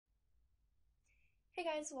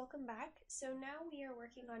Hey guys, welcome back. So now we are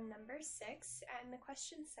working on number 6, and the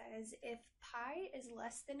question says if pi is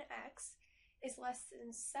less than x is less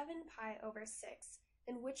than 7 pi over 6,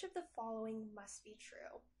 then which of the following must be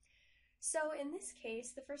true? So in this case,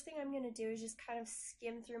 the first thing I'm going to do is just kind of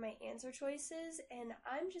skim through my answer choices, and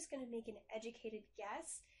I'm just going to make an educated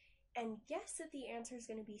guess and guess that the answer is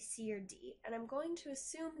going to be C or D. And I'm going to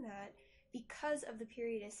assume that because of the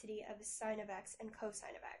periodicity of sine of x and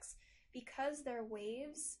cosine of x, because they're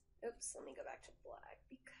waves, oops, let me go back to black,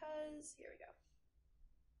 because, here we go.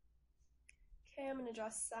 Okay, I'm going to draw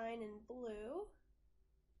sine in blue,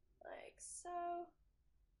 like so.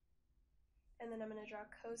 And then I'm going to draw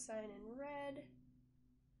cosine in red.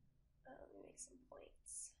 Let me make some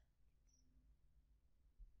points.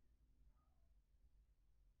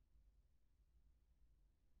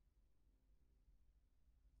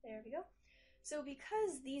 There we go. So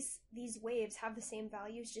because these waves have the same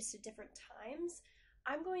values just at different times,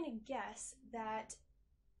 I'm going to guess that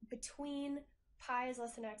between pi is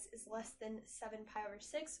less than x is less than 7 pi over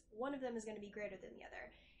 6, one of them is going to be greater than the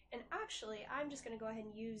other. And actually, I'm just going to go ahead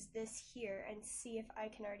and use this here and see if I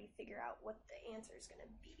can already figure out what the answer is going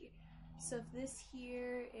to be. So if this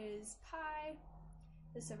here is pi,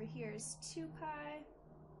 this over here is 2 pi.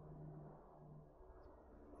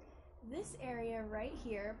 This area right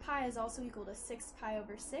here, pi is also equal to 6 pi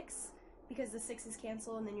over 6, because the 6's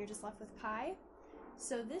cancel and then you're just left with pi.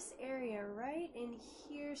 So this area right in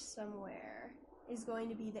here somewhere is going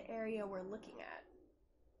to be the area we're looking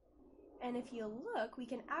at. And if you look, we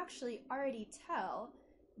can actually already tell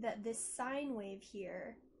that this sine wave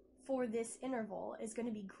here for this interval is going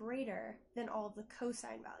to be greater than all of the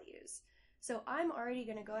cosine values. So I'm already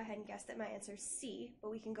going to go ahead and guess that my answer is C, but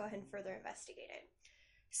we can go ahead and further investigate it.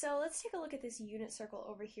 So let's take a look at this unit circle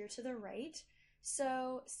over here to the right.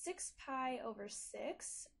 So 6 pi over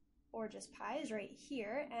 6, or just pi, is right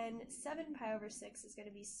here, and 7 pi over 6 is going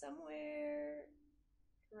to be somewhere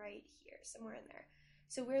right here, somewhere in there.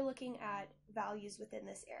 So we're looking at values within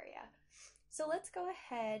this area. So let's go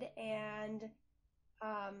ahead and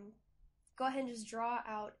just draw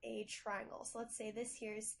out a triangle. So let's say this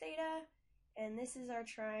here is theta, and this is our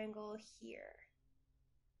triangle here.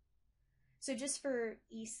 So just for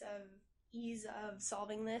ease of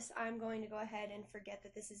solving this, I'm going to go ahead and forget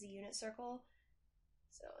that this is a unit circle.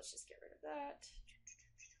 So let's just get rid of that.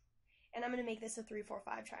 And I'm going to make this a 3, 4,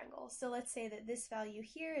 5 triangle. So let's say that this value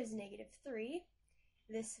here is -3,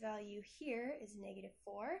 this value here is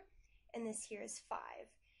 -4, and this here is 5.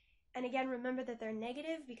 And again, remember that they're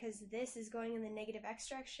negative because this is going in the negative x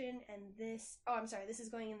direction, and this is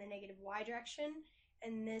going in the negative y direction,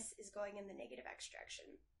 and this is going in the negative x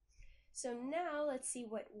direction. So now let's see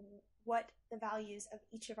what the values of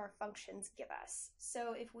each of our functions give us.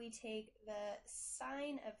 So if we take the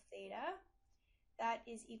sine of theta, that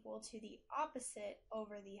is equal to the opposite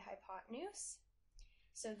over the hypotenuse.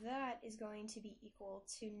 So that is going to be equal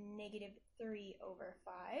to -3 over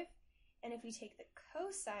 5. And if we take the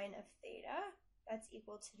cosine of theta, that's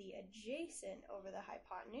equal to the adjacent over the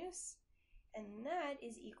hypotenuse. And that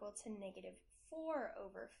is equal to -4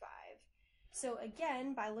 over 5. So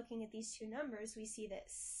again, by looking at these two numbers, we see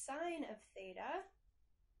that sine of theta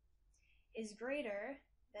is greater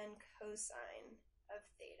than cosine of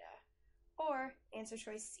theta, or answer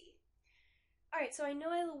choice C. Alright, so I know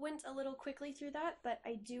I went a little quickly through that, but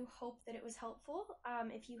I do hope that it was helpful.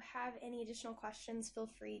 If you have any additional questions, feel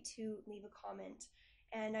free to leave a comment.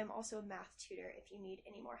 And I'm also a math tutor if you need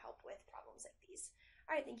any more help with problems like these.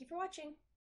 Alright, thank you for watching.